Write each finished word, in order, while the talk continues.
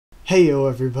Heyo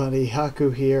everybody,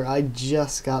 Haku here. I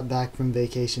just got back from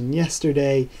vacation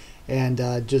yesterday and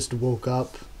just woke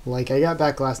up. I got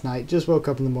back last night, just woke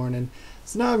up in the morning.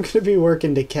 So now I'm going to be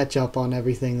working to catch up on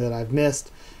everything that I've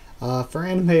missed. For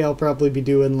anime, I'll probably be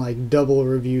doing double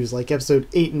reviews, like episode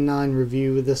 8 and 9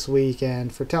 review this week.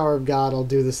 And for Tower of God, I'll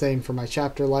do the same for my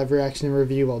chapter live reaction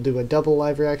review. I'll do a double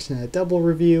live reaction and a double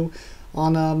review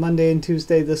on Monday and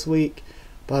Tuesday this week.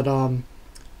 But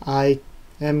I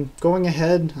am going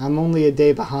ahead. I'm only a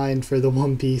day behind for the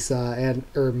One Piece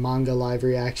manga live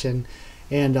reaction,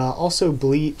 and also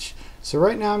Bleach. So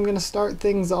right now I'm going to start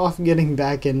things off getting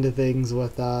back into things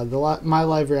with my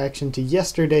live reaction to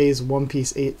yesterday's One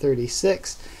Piece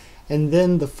 836, and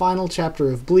then the final chapter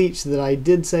of Bleach that I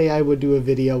did say I would do a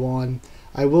video on.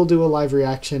 I will do a live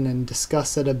reaction and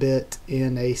discuss it a bit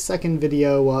in a second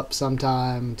video up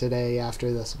sometime today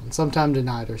after this one, sometime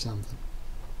tonight or something.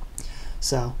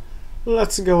 So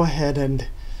let's go ahead and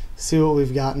see what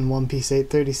we've got in One Piece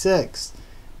 836.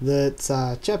 That's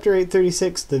chapter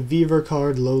 836, the Viver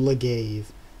card Lola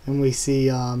gave. And we see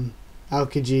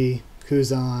Aokiji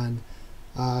Kuzan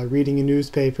reading a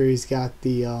newspaper. He's got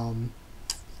a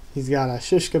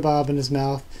shish kebab in his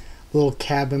mouth, a little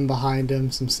cabin behind him,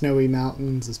 some snowy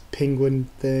mountains, this penguin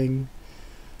thing.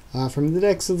 From the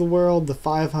Decks of the World, the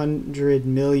 500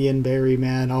 Million Berry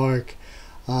Man arc.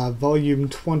 Volume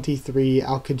 23,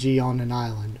 Aokiji on an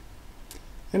Island.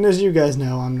 And as you guys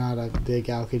know, I'm not a big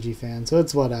Aokiji fan, so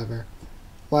it's whatever.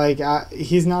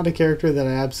 He's not a character that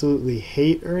I absolutely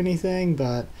hate or anything,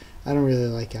 but I don't really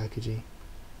like Aokiji.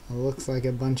 It looks like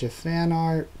a bunch of fan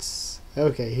arts.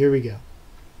 Okay, here we go.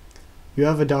 You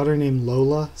have a daughter named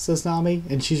Lola, says Nami,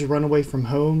 and she's run away from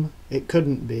home? It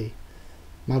couldn't be.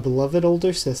 My beloved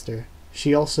older sister.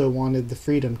 She also wanted the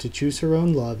freedom to choose her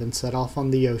own love and set off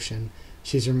on the ocean.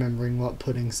 She's remembering what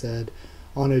Pudding said.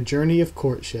 On a journey of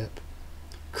courtship.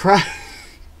 The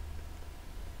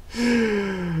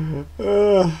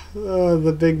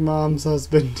big mom's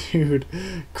husband, dude.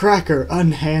 Cracker,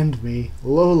 unhand me.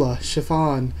 Lola,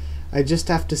 chiffon. I just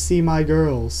have to see my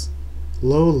girls.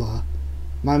 Lola.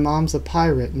 My mom's a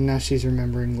pirate, and now she's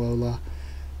remembering Lola.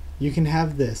 You can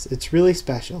have this. It's really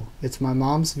special. It's my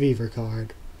mom's Viver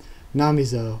card.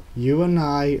 Namizo, you and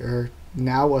I are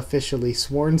now officially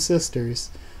sworn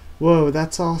sisters. Whoa,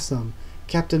 that's awesome.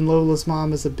 Captain Lola's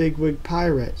mom is a bigwig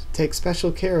pirate. Take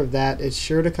special care of that. It's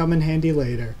sure to come in handy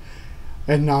later.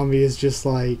 And Nami is just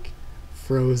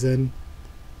frozen.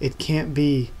 It can't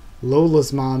be.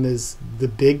 Lola's mom is the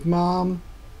big mom?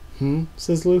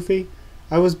 Says Luffy.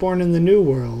 I was born in the New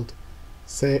World.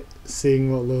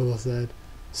 Seeing what Lola said.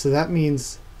 So that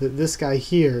means that this guy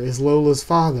here is Lola's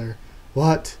father.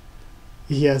 What?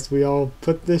 Yes, we all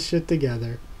put this shit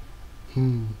together.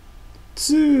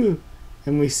 Tsu!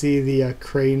 And we see the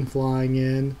crane flying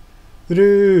in.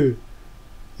 Ru!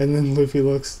 And then Luffy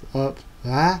looks up.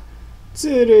 Ah?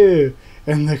 Tsuru!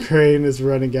 And the crane is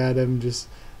running at him, just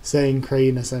saying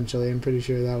crane essentially. I'm pretty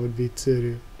sure that would be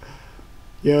Tsuru.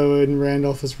 Yo, and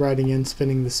Randolph is riding in,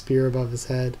 spinning the spear above his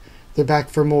head. They're back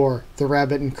for more. The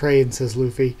rabbit and crane, says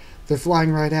Luffy. They're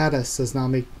flying right at us, says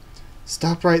Nami.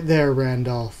 Stop right there,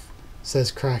 Randolph,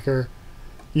 says Cracker.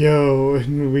 Yo,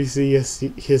 and we see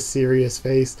his serious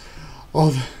face.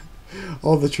 All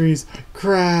the trees.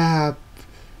 Crap!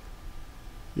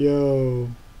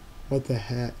 Yo, what the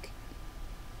heck?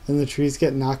 And the trees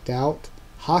get knocked out?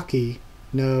 Haki?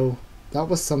 No, that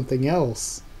was something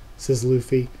else, says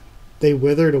Luffy. They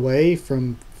withered away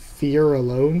from fear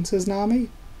alone, says Nami.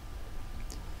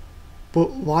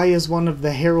 But why is one of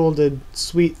the heralded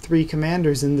Sweet Three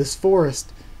commanders in this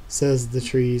forest? Says the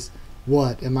trees.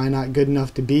 What, am I not good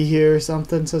enough to be here or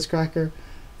something, says Cracker.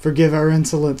 Forgive our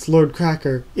insolence, Lord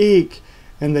Cracker. Eek!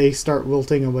 And they start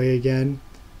wilting away again.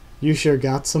 You sure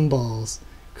got some balls.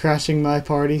 Crashing my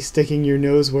party, sticking your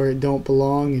nose where it don't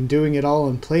belong, and doing it all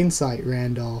in plain sight,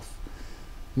 Randolph.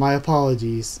 My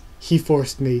apologies. He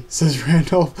forced me, says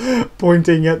Randolph,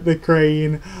 pointing at the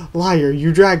crane. Liar,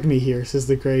 you dragged me here, says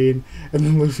the crane. And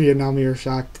then Luffy and Nami are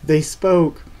shocked. They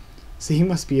spoke. So he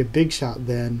must be a big shot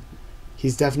then.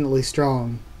 He's definitely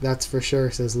strong, that's for sure,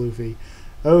 says Luffy.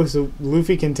 Oh, so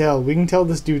Luffy can tell. We can tell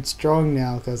this dude's strong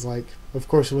now, because, of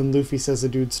course, when Luffy says a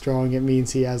dude's strong, it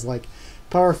means he has,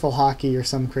 powerful haki or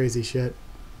some crazy shit.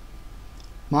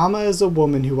 Mama is a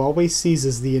woman who always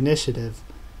seizes the initiative,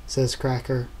 says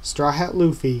Cracker. Straw Hat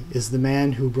Luffy is the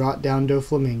man who brought down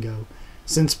Doflamingo.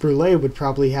 Since Brûlée would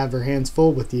probably have her hands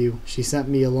full with you, she sent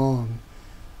me along.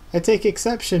 I take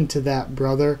exception to that,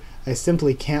 brother. I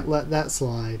simply can't let that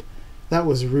slide. That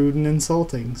was rude and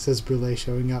insulting, says Brûlée,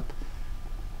 showing up.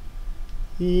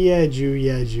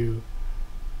 Yeju.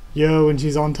 Yo, and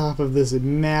she's on top of this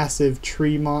massive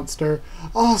tree monster.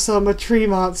 Awesome, a tree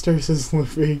monster, says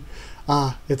Luffy.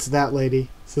 Ah, it's that lady,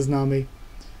 says Nami.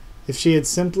 If she had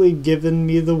simply given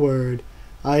me the word,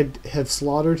 I'd have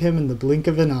slaughtered him in the blink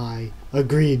of an eye.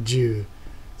 Agreed, Jew,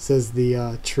 says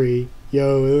the tree.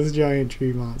 Yo, this giant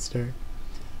tree monster.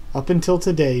 Up until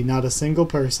today, not a single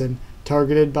person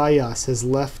targeted by us has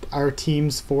left our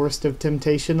team's Forest of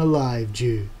Temptation alive,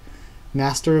 Jew.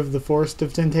 Master of the Forest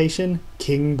of Temptation,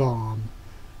 King Bomb.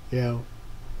 Yo.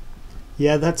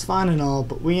 Yeah, that's fine and all,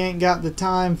 but we ain't got the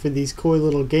time for these coy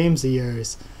little games of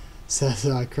yours, says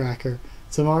Cracker.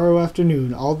 Tomorrow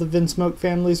afternoon, all the Vinsmoke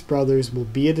family's brothers will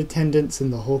be at attendance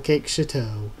in the Whole Cake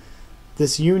Chateau.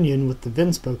 This union with the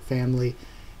Vinsmoke family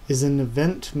is an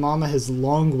event Mama has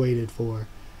long waited for,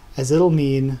 as it'll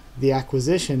mean the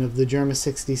acquisition of the Germa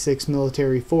 66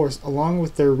 military force along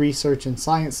with their research and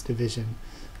science division.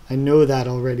 I know that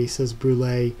already, says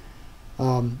Brule,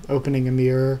 opening a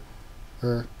mirror,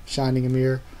 or shining a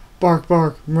mirror. Bark,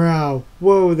 bark, meow.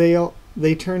 Whoa,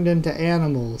 they turned into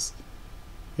animals.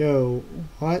 Yo,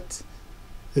 what?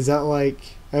 Is that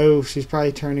like... Oh, she's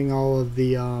probably turning all of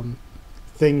the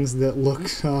things that look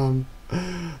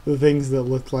the things that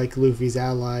look like Luffy's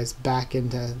allies back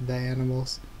into the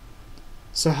animals.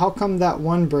 So how come that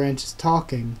one branch is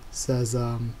talking? Says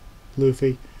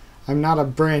Luffy. I'm not a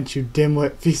branch, you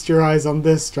dimwit. Feast your eyes on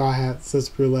this, Straw Hat, says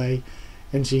Brule.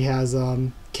 And she has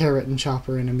Carrot and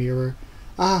Chopper in a mirror.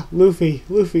 Ah, Luffy,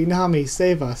 Nami,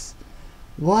 save us.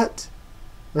 What?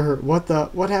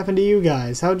 What happened to you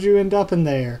guys? How'd you end up in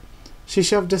there? She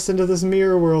shoved us into this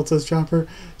mirror world, says Chopper.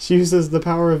 She uses the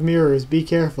power of mirrors. Be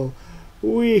careful.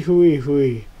 Wee.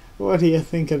 What do you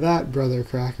think of that, Brother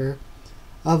Cracker?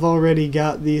 I've already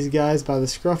got these guys by the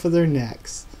scruff of their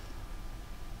necks.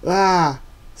 Ah,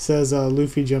 says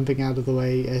Luffy, jumping out of the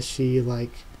way as she,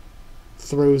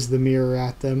 throws the mirror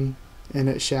at them, and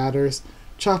it shatters.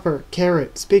 Chopper,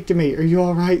 Carrot, speak to me. Are you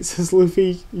alright? Says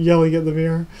Luffy, yelling at the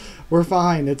mirror. We're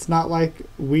fine. It's not like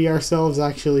we ourselves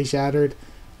actually shattered.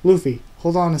 Luffy,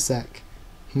 hold on a sec.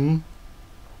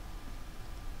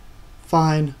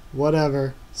 Fine,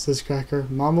 whatever, says Cracker.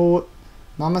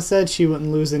 Mama said she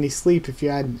wouldn't lose any sleep if you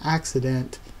had an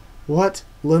accident. What?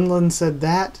 Lin said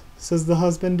that? Says the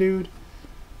husband dude.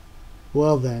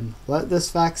 Well then, let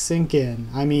this fact sink in.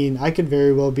 I mean, I could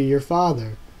very well be your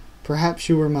father. Perhaps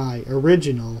you were my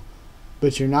original,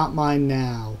 but you're not mine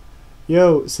now.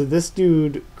 Yo, so this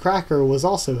dude, Cracker, was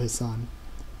also his son.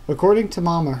 According to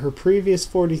Mama, her previous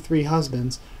 43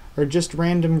 husbands are just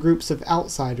random groups of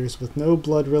outsiders with no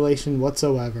blood relation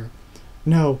whatsoever.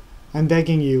 No, I'm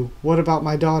begging you, what about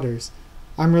my daughters?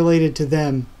 I'm related to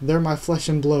them. They're my flesh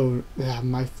and blood.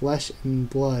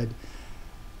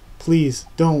 Please,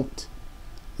 don't.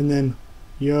 And then,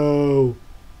 yo,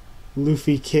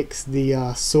 Luffy kicks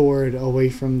the sword away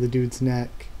from the dude's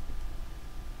neck.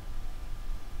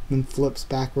 Then flips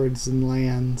backwards and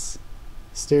lands.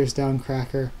 Stares down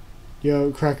Cracker.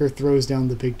 Yo, Cracker throws down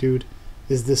the big dude.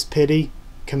 Is this pity?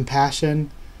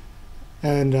 Compassion?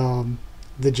 And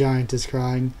the giant is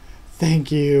crying.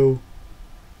 Thank you.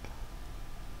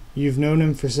 You've known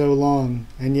him for so long,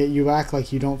 and yet you act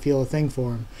like you don't feel a thing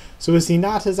for him. So is he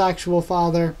not his actual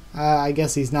father? I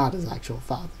guess he's not his actual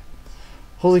father.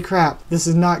 Holy crap, this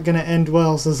is not going to end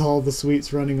well, says all the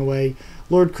sweets running away.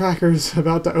 Lord Cracker's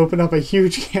about to open up a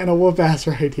huge can of whoop-ass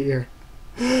right here.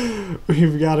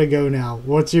 We've got to go now.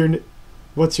 What's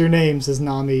your name, says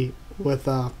Nami with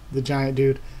the giant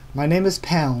dude. My name is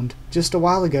Pound. Just a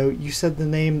while ago, you said the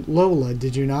name Lola,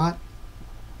 did you not?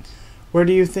 Where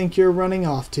do you think you're running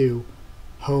off to?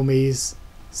 Homies,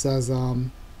 says,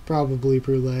 probably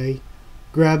Brule.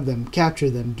 Grab them, capture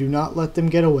them, do not let them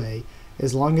get away.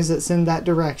 As long as it's in that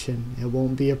direction, it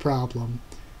won't be a problem.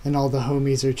 And all the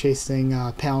homies are chasing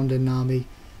Pound and Nami.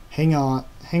 Hang on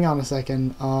a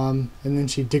second. And then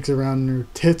she digs around in her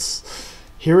tits.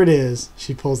 Here it is.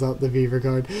 She pulls out the Beaver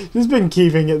card. She's been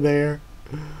keeping it there.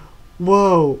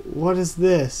 Whoa, what is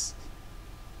this?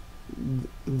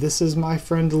 This is my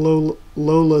friend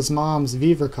Lola's mom's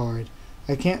Beaver card.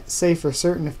 I can't say for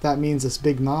certain if that means it's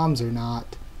Big Mom's or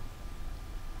not.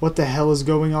 What the hell is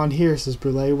going on here, says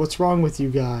Brule. What's wrong with you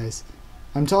guys?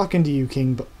 I'm talking to you,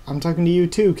 I'm talking to you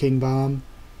too, King Bomb.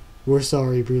 We're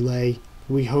sorry, Brule.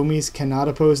 We homies cannot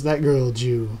oppose that girl,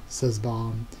 Jew, says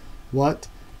Bomb. What?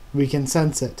 We can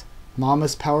sense it.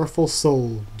 Mama's powerful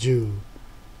soul, Jew.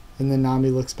 And then Nami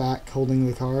looks back, holding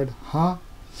the card. Huh?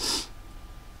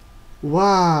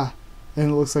 Wah!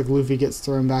 And it looks like Luffy gets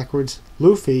thrown backwards.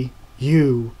 Luffy?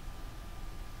 You!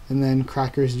 And then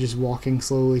Cracker's just walking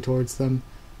slowly towards them.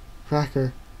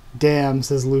 Cracker. Damn,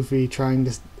 says Luffy, trying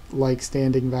to,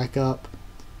 standing back up.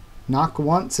 Knock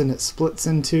once and it splits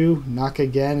in two, knock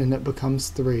again and it becomes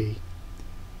three.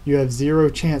 You have zero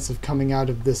chance of coming out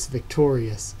of this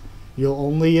victorious. You'll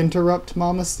only interrupt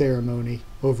Mama's ceremony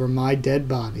over my dead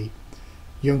body.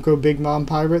 Yonko Big Mom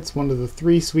Pirates, one of the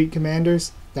 3 sweet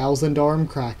commanders, 1,000 arm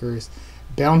crackers.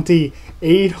 Bounty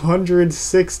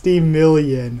 860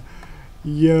 million.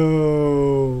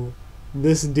 Yo.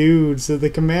 This dude. So the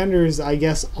commanders, I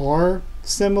guess, are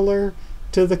similar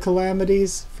to the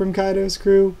Calamities from Kaido's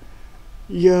crew.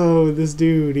 Yo, this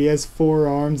dude, he has 4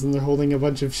 arms and they're holding a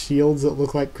bunch of shields that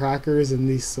look like crackers and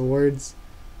these swords.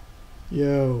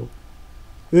 Yo.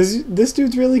 This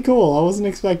dude's really cool. I wasn't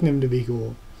expecting him to be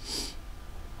cool.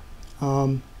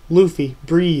 Luffy,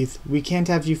 breathe. We can't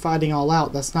have you fighting all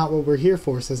out. That's not what we're here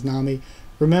for, says Nami.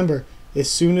 Remember, as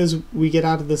soon as we get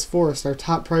out of this forest, our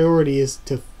top priority is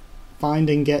to find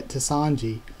and get to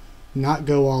Sanji. Not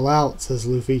go all out, says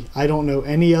Luffy. I don't know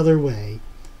any other way.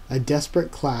 A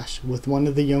desperate clash with one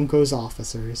of the Yonko's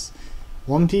officers.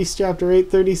 One Piece chapter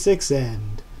 836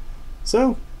 end.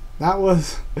 So, that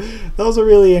was a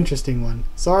really interesting one.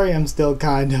 Sorry I'm still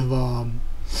kind of,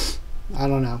 I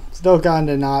don't know, still kind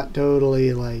of not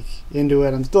totally, like, into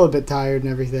it. I'm still a bit tired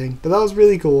and everything. But that was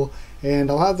really cool. And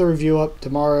I'll have the review up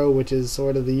tomorrow, which is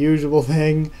sort of the usual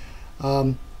thing.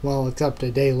 Well, except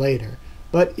a day later.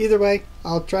 But either way,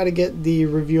 I'll try to get the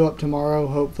review up tomorrow.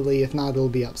 Hopefully, if not, it'll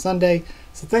be up Sunday.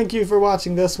 So thank you for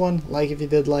watching this one. Like if you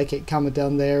did like it, comment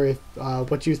down there if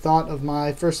what you thought of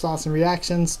my first thoughts and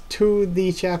reactions to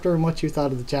the chapter and what you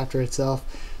thought of the chapter itself.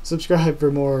 Subscribe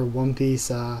for more One Piece,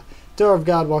 Tower of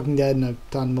God, Walking Dead, and a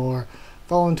ton more.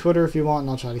 Follow on Twitter if you want, and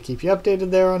I'll try to keep you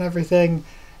updated there on everything.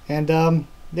 And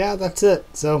yeah, that's it.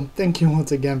 So thank you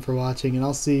once again for watching, and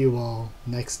I'll see you all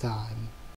next time.